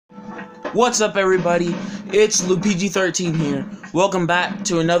What's up, everybody? It's LuPG13 here. Welcome back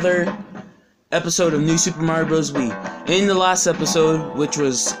to another episode of New Super Mario Bros. Wii. In the last episode, which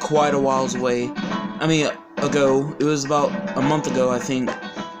was quite a whiles away, ago, it was about a month ago, I think,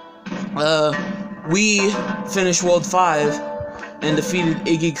 we finished World 5 and defeated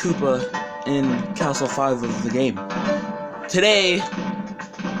Iggy Koopa in Castle 5 of the game. Today,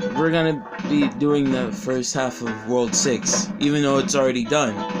 we're gonna be doing the first half of World 6, even though it's already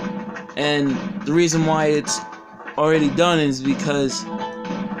done. And the reason why it's already done is because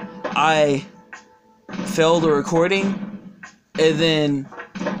I failed a recording, and then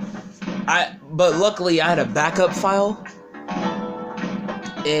but luckily I had a backup file,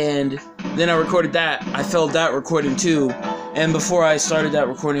 and then I recorded that. I failed that recording too, and before I started that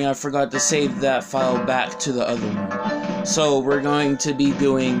recording, I forgot to save that file back to the other one. So we're going to be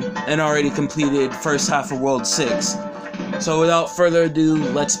doing an already completed first half of World 6. So without further ado,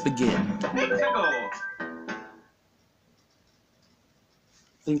 let's begin. I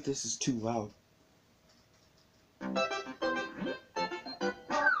think this is too loud.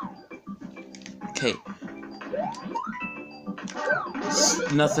 Okay.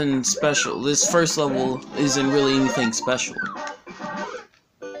 It's nothing special. This first level isn't really anything special.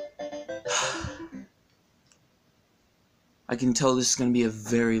 I can tell this is going to be a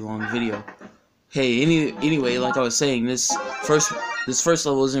very long video. Hey, anyway, like I was saying, this first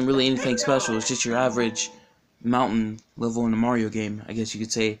level isn't really anything special. It's just your average mountain level in a Mario game, I guess you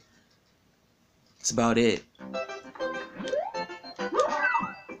could say. That's about it.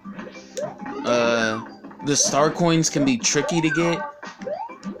 The star coins can be tricky to get,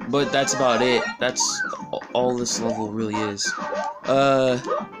 but that's about it. That's all this level really is. That's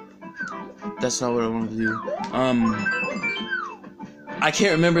not what I want to do. I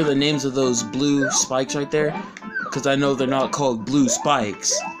can't remember the names of those blue spikes right there, because I know they're not called blue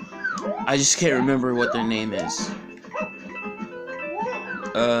spikes. I just can't remember what their name is.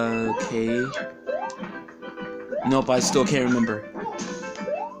 Okay. Nope, I still can't remember.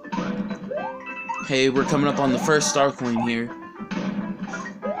 Hey, we're coming up on the first star coin here.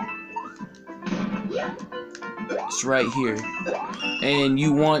 It's right here. And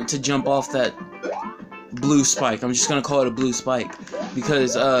you want to jump off that blue spike. I'm just gonna call it a blue spike,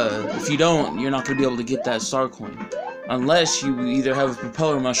 because if you don't, you're not gonna be able to get that star coin unless you either have a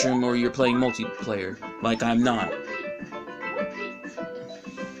propeller mushroom or you're playing multiplayer, like I'm not.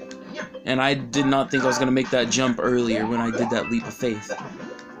 And I did not think I was gonna make that jump earlier when I did that leap of faith.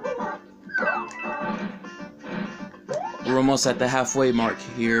 We're almost at the halfway mark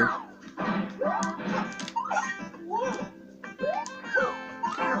here.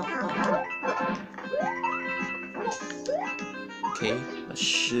 Okay, we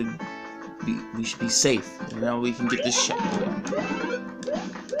should be safe. And now we can get this shot.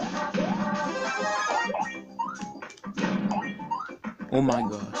 Oh my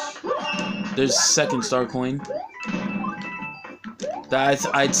gosh. There's a second star coin.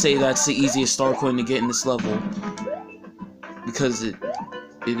 I'd say that's the easiest star coin to get in this level. Because it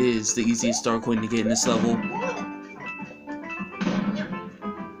is the easiest star coin to get in this level.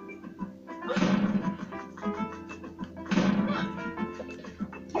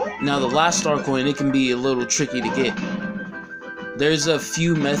 Now the last star coin, it can be a little tricky to get. There's a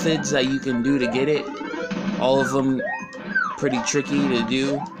few methods that you can do to get it. All of them pretty tricky to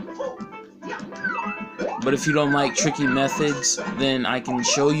do. But if you don't like tricky methods, then I can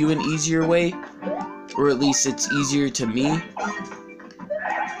show you an easier way. Or at least it's easier to me.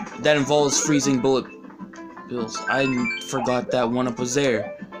 That involves freezing bullet bills. I forgot that one up was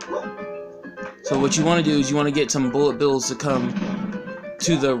there. So what you want to do is you want to get some bullet bills to come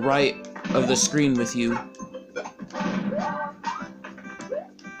to the right of the screen with you.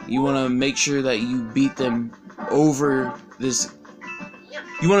 You want to make sure that you beat them over this.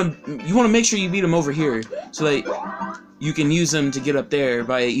 You want to make sure you beat them over here so that you can use them to get up there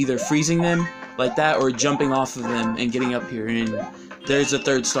by either freezing them like that or jumping off of them and getting up here. And there's a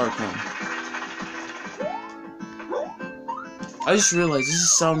third star coin. I just realized this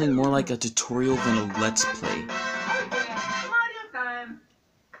is sounding more like a tutorial than a let's play.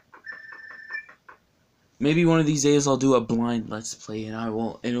 Maybe one of these days I'll do a blind let's play and it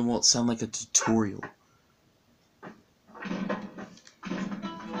won't sound like a tutorial.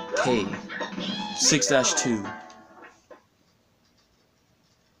 Okay. 6-2.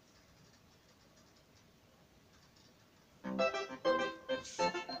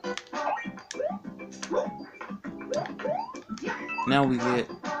 Now we get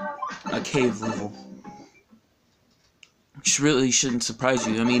a cave level. Which really shouldn't surprise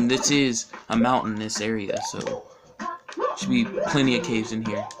you. I mean, this is a mountainous area, so should be plenty of caves in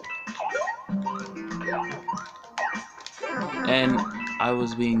here. And I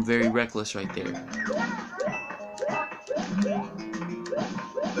was being very reckless right there.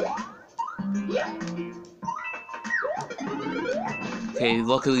 Okay,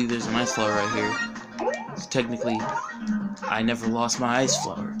 luckily there's an ice flower right here. So technically, I never lost my ice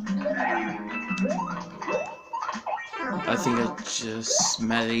flower. I think I just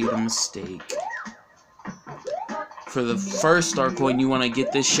made a mistake. For the first star coin, you want to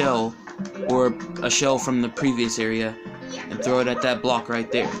get this shell, or a shell from the previous area, and throw it at that block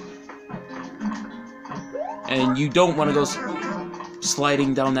right there. And you don't want to go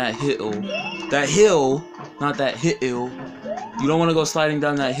sliding down that hill. That hill, not that hill. You don't want to go sliding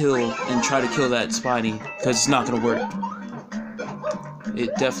down that hill and try to kill that Spiny, because it's not going to work.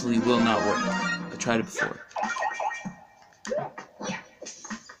 It definitely will not work. I tried it before.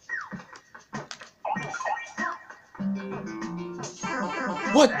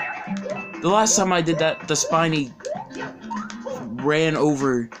 What? The last time I did that, the Spiny ran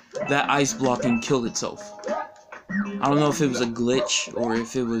over that ice block and killed itself. I don't know if it was a glitch or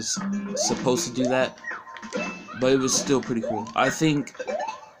if it was supposed to do that, but it was still pretty cool. I think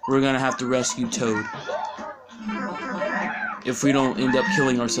we're gonna have to rescue Toad if we don't end up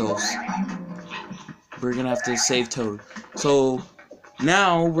killing ourselves. We're gonna have to save Toad. So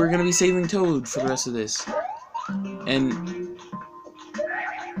now we're gonna be saving Toad for the rest of this. And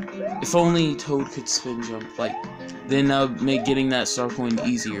if only Toad could spin jump, like, then that would make getting that star coin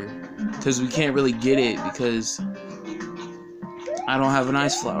easier. Because we can't really get it because I don't have an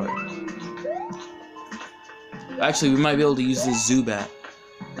ice flower. Actually, we might be able to use the Zubat.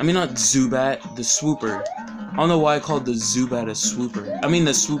 I mean, not Zubat, the Swooper. I don't know why I called the Zubat a Swooper. I mean,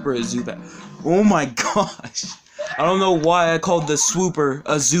 the Swooper a Zubat. Oh my gosh. I don't know why I called the Swooper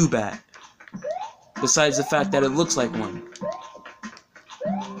a Zubat. Besides the fact that it looks like one.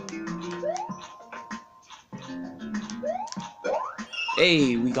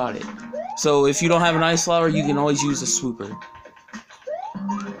 Hey, we got it. So if you don't have an ice flower, you can always use a Swooper.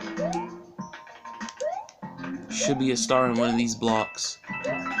 Should be a star in one of these blocks.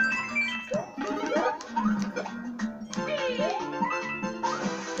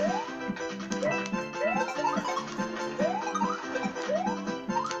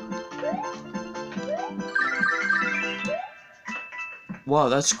 Wow,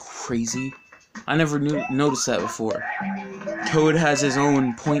 that's crazy. I never noticed that before. Toad has his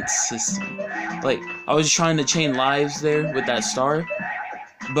own point system. Like, I was trying to chain lives there with that star,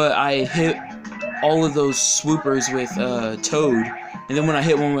 but I hit all of those swoopers with Toad, and then when I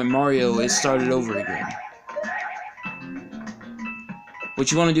hit one with Mario, it started over again.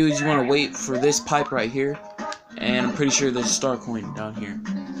 What you want to do is you want to wait for this pipe right here, and I'm pretty sure there's a star coin down here.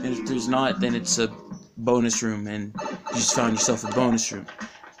 And if there's not, then it's a bonus room, and you just found yourself a bonus room.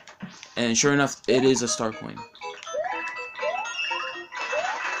 And sure enough, it is a star coin.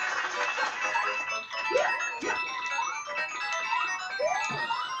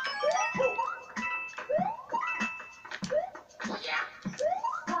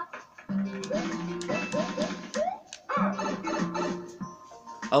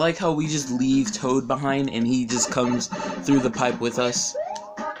 I like how we just leave Toad behind and he just comes through the pipe with us.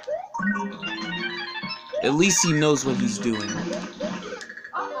 At least he knows what he's doing.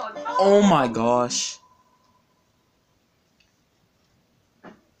 Oh my gosh.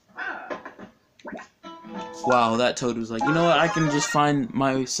 Wow, that Toad was like, you know what, I can just find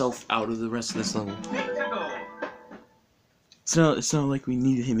myself out of the rest of this level. It's not like we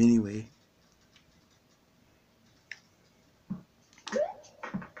needed him anyway.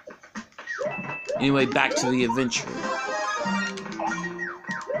 Anyway, back to the adventure.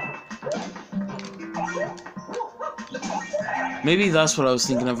 Maybe that's what I was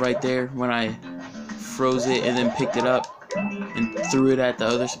thinking of right there when I froze it and then picked it up and threw it at the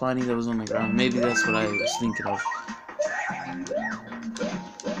other Spiny that was on the ground. Maybe that's what I was thinking of.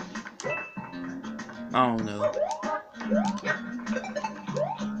 I don't know.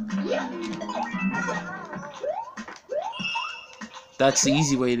 That's the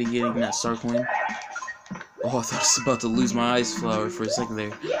easy way to getting that star coin. Oh, I thought I was about to lose my ice flower for a second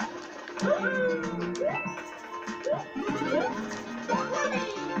there.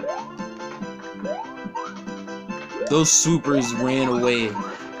 Those swoopers ran away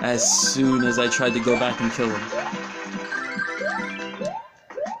as soon as I tried to go back and kill them.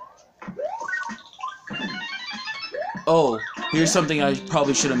 Oh, here's something I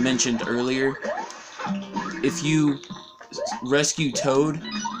probably should have mentioned earlier. If you rescue Toad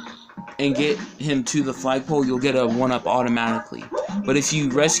and get him to the flagpole, you'll get a 1-up automatically. But if you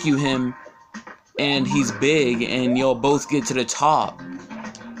rescue him and he's big and y'all both get to the top,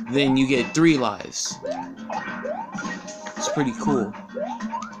 then you get 3 lives. It's pretty cool.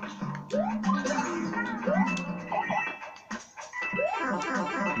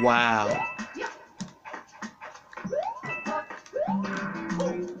 Wow.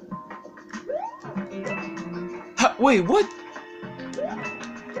 Wait, what?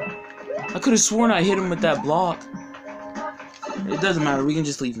 I could have sworn I hit him with that block. It doesn't matter, we can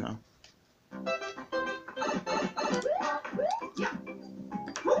just leave now.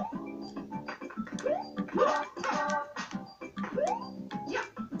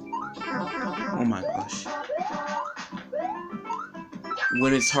 Oh my gosh.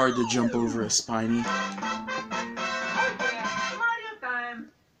 When it's hard to jump over a Spiny.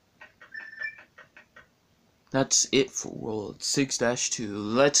 That's it for World 6-2.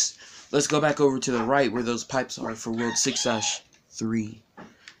 Let's go back over to the right where those pipes are for World 6-3.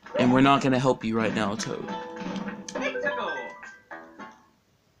 And we're not gonna help you right now, Toad.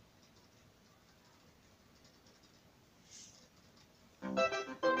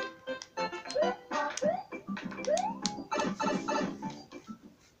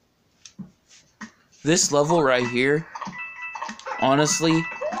 This level right here, honestly,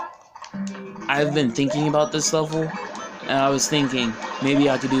 I've been thinking about this level, and I was thinking maybe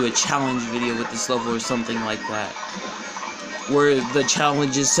I could do a challenge video with this level or something like that, where the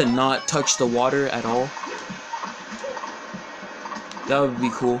challenge is to not touch the water at all. That would be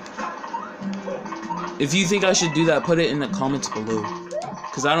cool. If you think I should do that, put it in the comments below,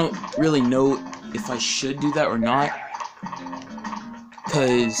 because I don't really know if I should do that or not,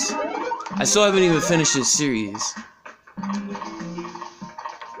 because I still haven't even finished this series.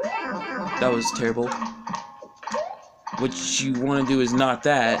 That was terrible. What you want to do is not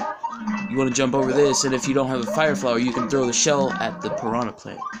that. You want to jump over this, and if you don't have a fire flower, you can throw the shell at the piranha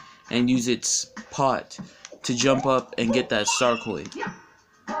plant and use its pot to jump up and get that star coin.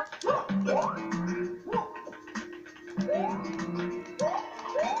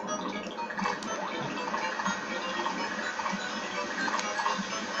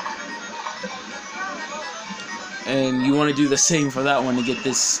 And you want to do the same for that one to get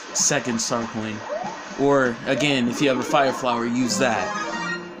this second star coin. Or, again, if you have a fire flower, use that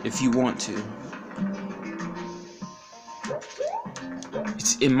if you want to.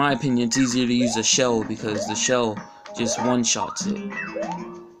 In my opinion, it's easier to use a shell because the shell just one-shots it.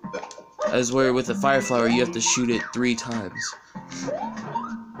 As where with a fire flower, you have to shoot it 3 times.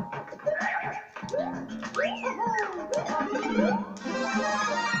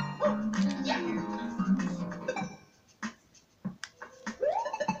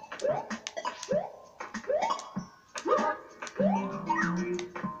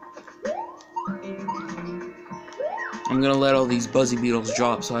 I'm gonna let all these Buzzy Beetles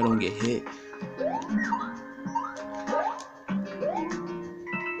drop so I don't get hit.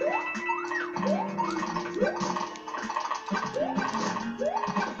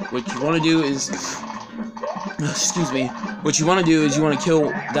 What you want to do is, excuse me, what you want to do is you want to kill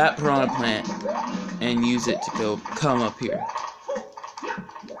that piranha plant and use it to come up here.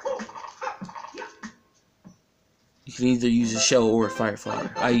 You can either use a shell or a fire flower.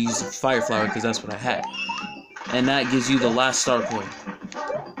 I used a fire flower because that's what I had. And that gives you the last star coin.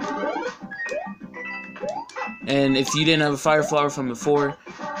 And if you didn't have a fire flower from before,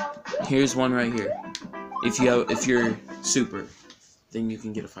 here's one right here. If you're super, then you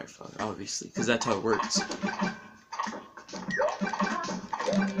can get a fire flower, obviously, because that's how it works.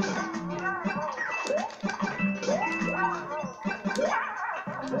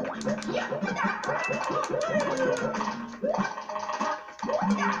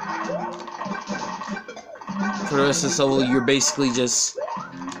 For the rest of this level, you're basically just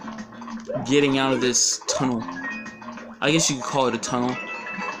getting out of this tunnel. I guess you could call it a tunnel.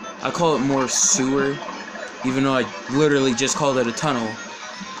 I call it more sewer, even though I literally just called it a tunnel.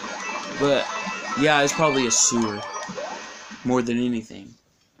 But yeah, it's probably a sewer more than anything.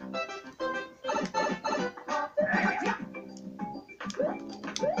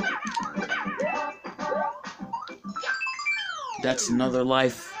 That's another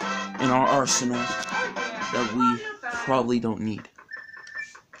life in our arsenal that we probably don't need.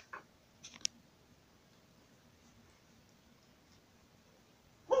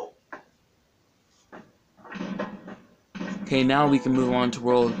 Okay, now we can move on to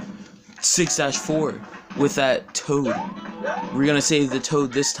World 6-4 with that Toad. We're gonna save the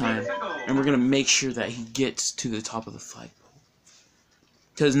Toad this time, and we're gonna make sure that he gets to the top of the flagpole.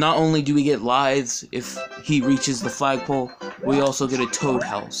 Because not only do we get lives if he reaches the flagpole, we also get a Toad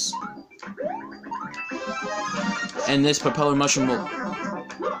house. And this propeller mushroom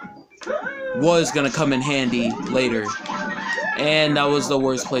was gonna come in handy later. And that was the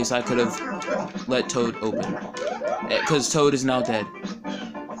worst place I could have let Toad open. Because Toad is now dead.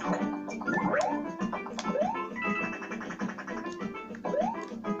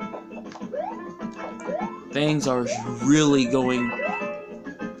 Things are really going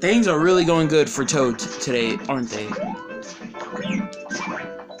good for Toad today, aren't they?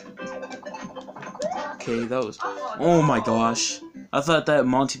 Okay, that was... Oh my gosh. I thought that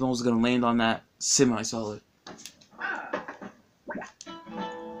Monty Ball was gonna land on that semi-solid.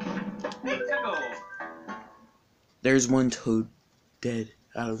 There's one Toad dead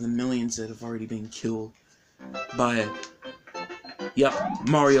out of the millions that have already been killed by, yep,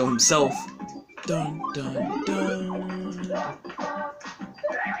 Mario himself. Dun dun dun.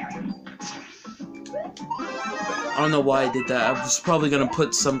 I don't know why I did that. I was probably gonna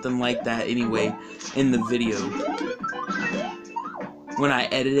put something like that anyway in the video when I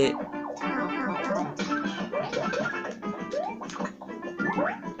edit it.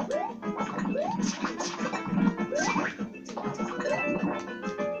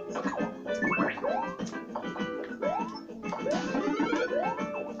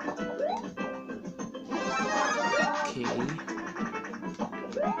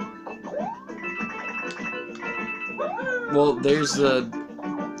 Well, there's the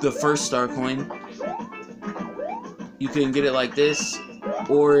first star coin. You can get it like this,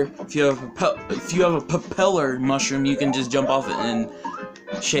 or if you have a propeller mushroom, you can just jump off it and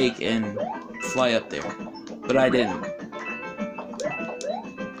shake and fly up there. But I didn't.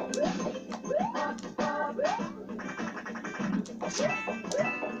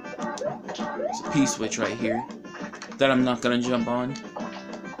 There's a P-switch right here that I'm not gonna jump on,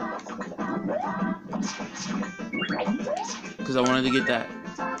 because I wanted to get that,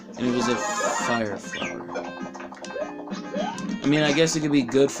 and it was a fire flower. I mean, I guess it could be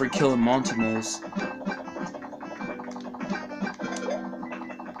good for killing Monty Moles.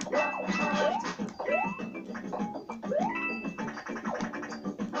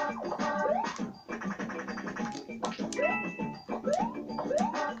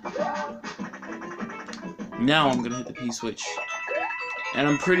 Now I'm gonna hit the P-switch, and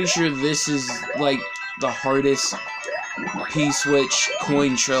I'm pretty sure this is like the hardest P-switch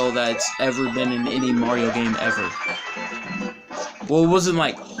coin trail that's ever been in any Mario game ever. Well, it wasn't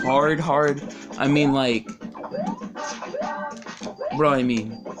like hard. I mean like, bro, I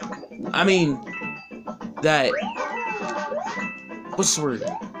mean that, what's the word?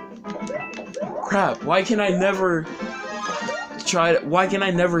 Crap, why can I never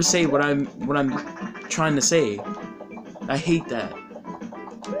say what I'm trying to say? I hate that.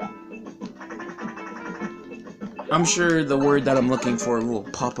 I'm sure the word that I'm looking for will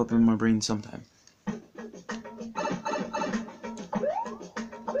pop up in my brain sometime.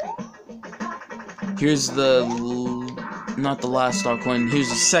 Here's not the last star coin, here's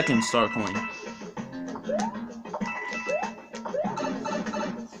the second star coin.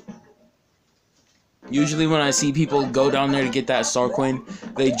 Usually when I see people go down there to get that star coin,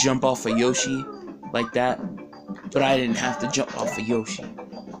 they jump off a Yoshi like that. But I didn't have to jump off a Yoshi.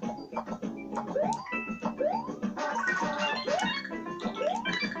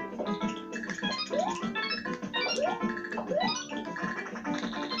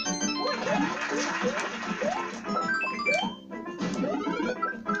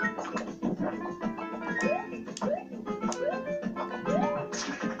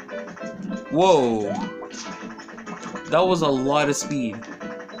 Whoa, that was a lot of speed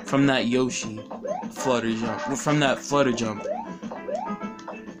from that Yoshi flutter jump, from that flutter jump.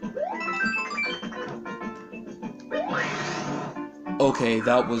 Okay,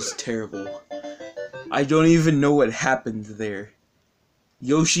 that was terrible. I don't even know what happened there.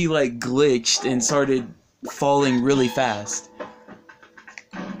 Yoshi like glitched and started falling really fast.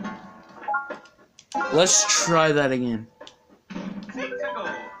 Let's try that again.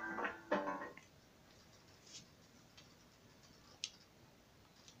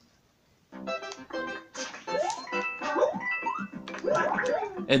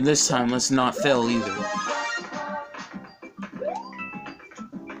 And this time, let's not fail either.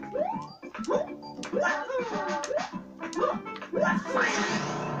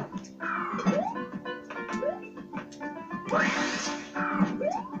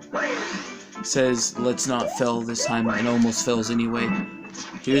 It says, let's not fail this time, and almost fails anyway.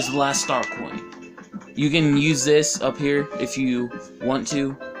 Here's the last star coin. You can use this up here if you want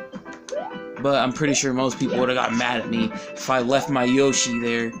to. But I'm pretty sure most people would have got mad at me if I left my Yoshi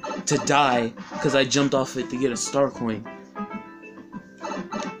there to die because I jumped off it to get a star coin.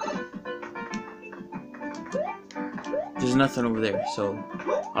 There's nothing over there, so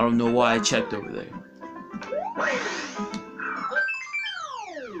I don't know why I checked over there.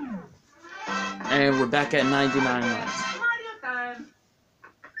 And we're back at 99 lives.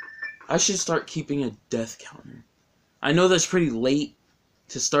 I should start keeping a death counter. I know that's pretty late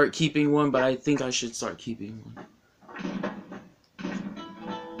to start keeping one, but I think I should start keeping one.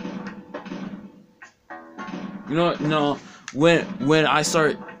 You know what? No, when I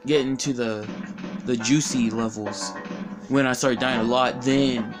start getting to the juicy levels, when I start dying a lot,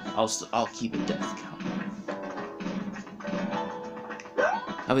 then I'll keep a death counter.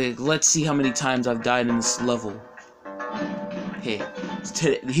 I mean, let's see how many times I've died in this level. Hey,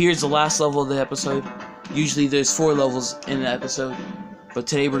 here's the last level of the episode. Usually there's 4 levels in an episode, but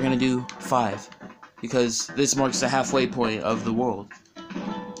today we're gonna do 5 because this marks the halfway point of the world.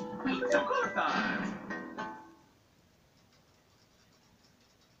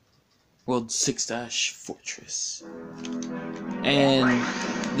 World 6-Fortress. And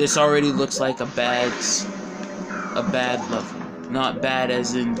this already looks like a bad level. Not bad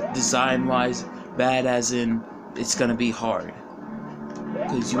as in design-wise, bad as in it's gonna be hard.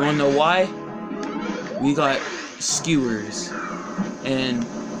 Because you wanna know why? We got skewers. And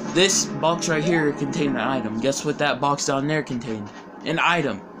this box right here contained an item. Guess what that box down there contained? An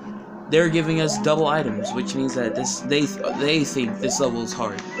item. They're giving us double items, which means that they think this level is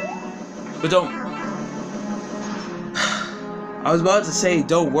hard. But don't... I was about to say,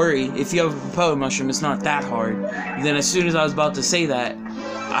 don't worry, if you have a propeller mushroom, it's not that hard. And then as soon as I was about to say that,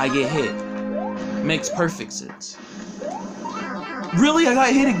 I get hit. Makes perfect sense. Really? I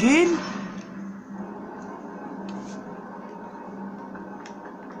got hit again?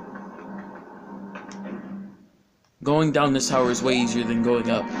 Going down this tower is way easier than going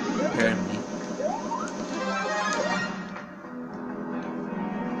up, apparently.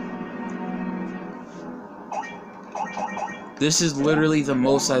 This is literally the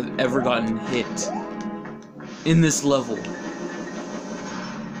most I've ever gotten hit in this level.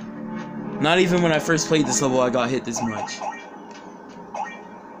 Not even when I first played this level I got hit this much.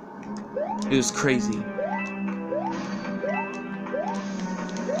 It was crazy.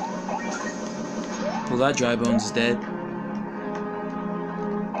 Well, that dry bones is dead.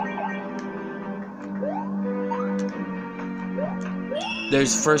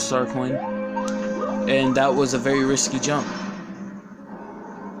 There's first star coin. And that was a very risky jump.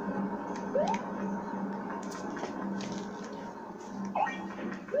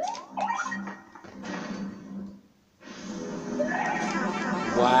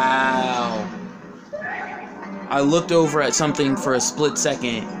 Wow. I looked over at something for a split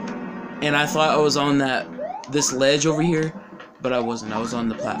second and I thought I was on this ledge over here, but I wasn't. I was on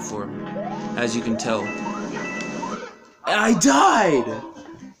the platform, as you can tell. And I died!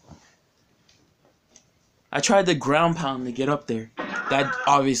 I tried the ground pound to get up there. That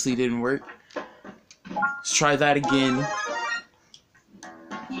obviously didn't work. Let's try that again.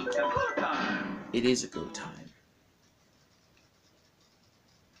 It is a go time.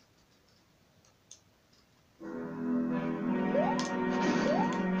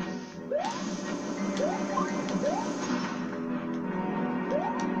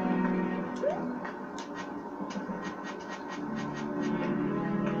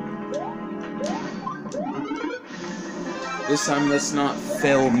 This time, let's not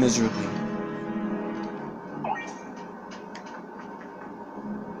fail miserably.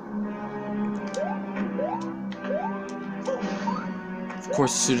 Of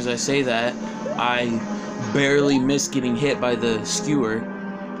course, as soon as I say that, I barely miss getting hit by the skewer.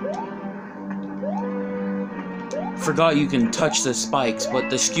 Forgot you can touch the spikes, but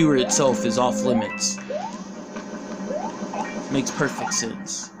the skewer itself is off limits. Makes perfect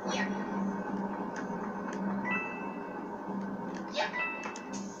sense.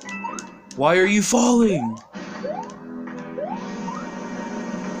 Why are you falling?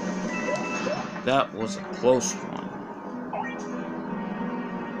 That was a close one.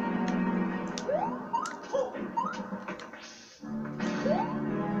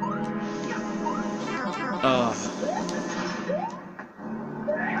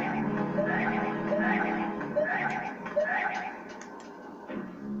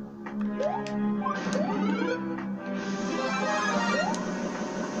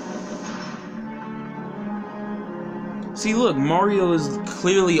 See, look, Mario is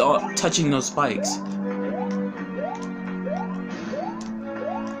clearly touching those spikes.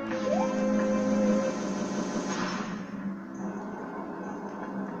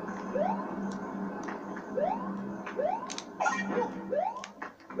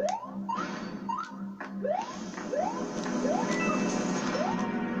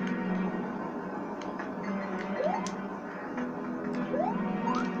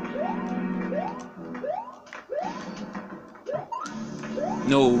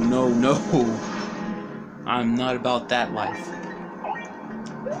 No, no, no. I'm not about that life.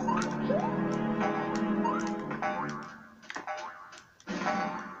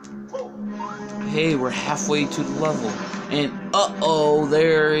 Hey, we're halfway to the level. And uh-oh,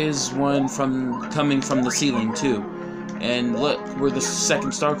 there is one coming from the ceiling too. And look where the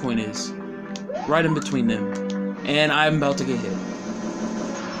second star coin is. Right in between them. And I'm about to get hit.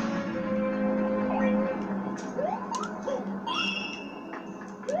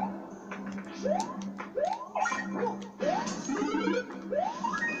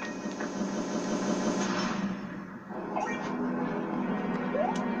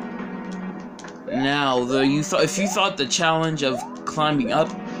 Now, if you thought the challenge of climbing up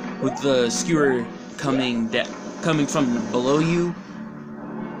with the skewer coming from below you,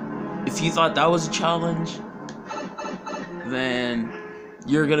 if you thought that was a challenge, then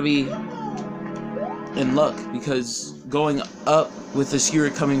you're gonna be in luck, because going up with the skewer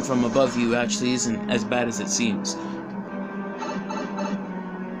coming from above you actually isn't as bad as it seems.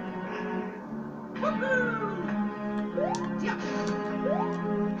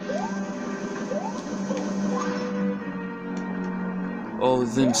 Oh,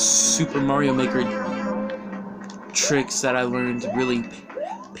 them Super Mario Maker tricks that I learned really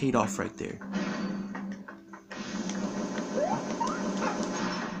paid off right there.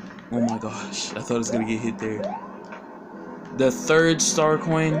 Oh my gosh, I thought I was gonna get hit there. The third star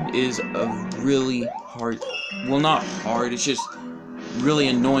coin is a really hard, well, not hard, it's just really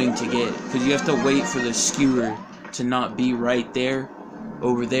annoying to get, because you have to wait for the skewer to not be right there,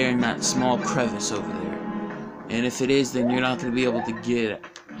 over there in that small crevice over there. And if it is, then you're not going to be able to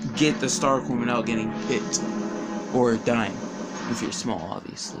get the star coin without getting hit or dying, if you're small,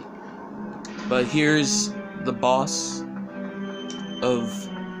 obviously. But here's the boss of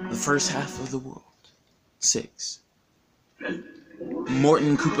the first half of the world 6.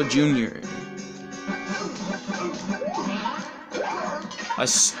 Morton Koopa Jr. I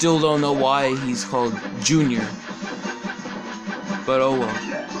still don't know why he's called Junior, but oh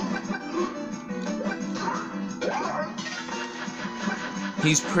well.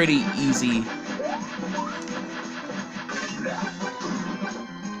 He's pretty easy.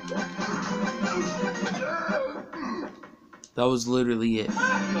 That was literally it.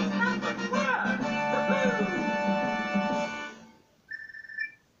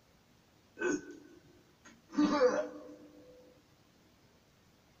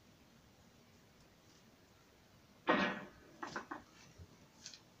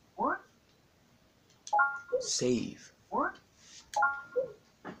 Save.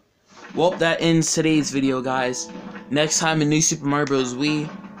 Well, that ends today's video, guys. Next time in New Super Mario Bros. Wii,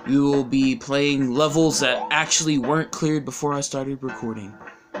 we will be playing levels that actually weren't cleared before I started recording.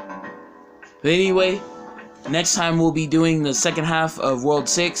 But anyway, next time we'll be doing the second half of World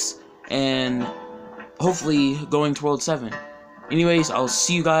 6, and hopefully going to World 7. Anyways, I'll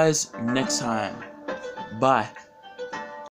see you guys next time. Bye.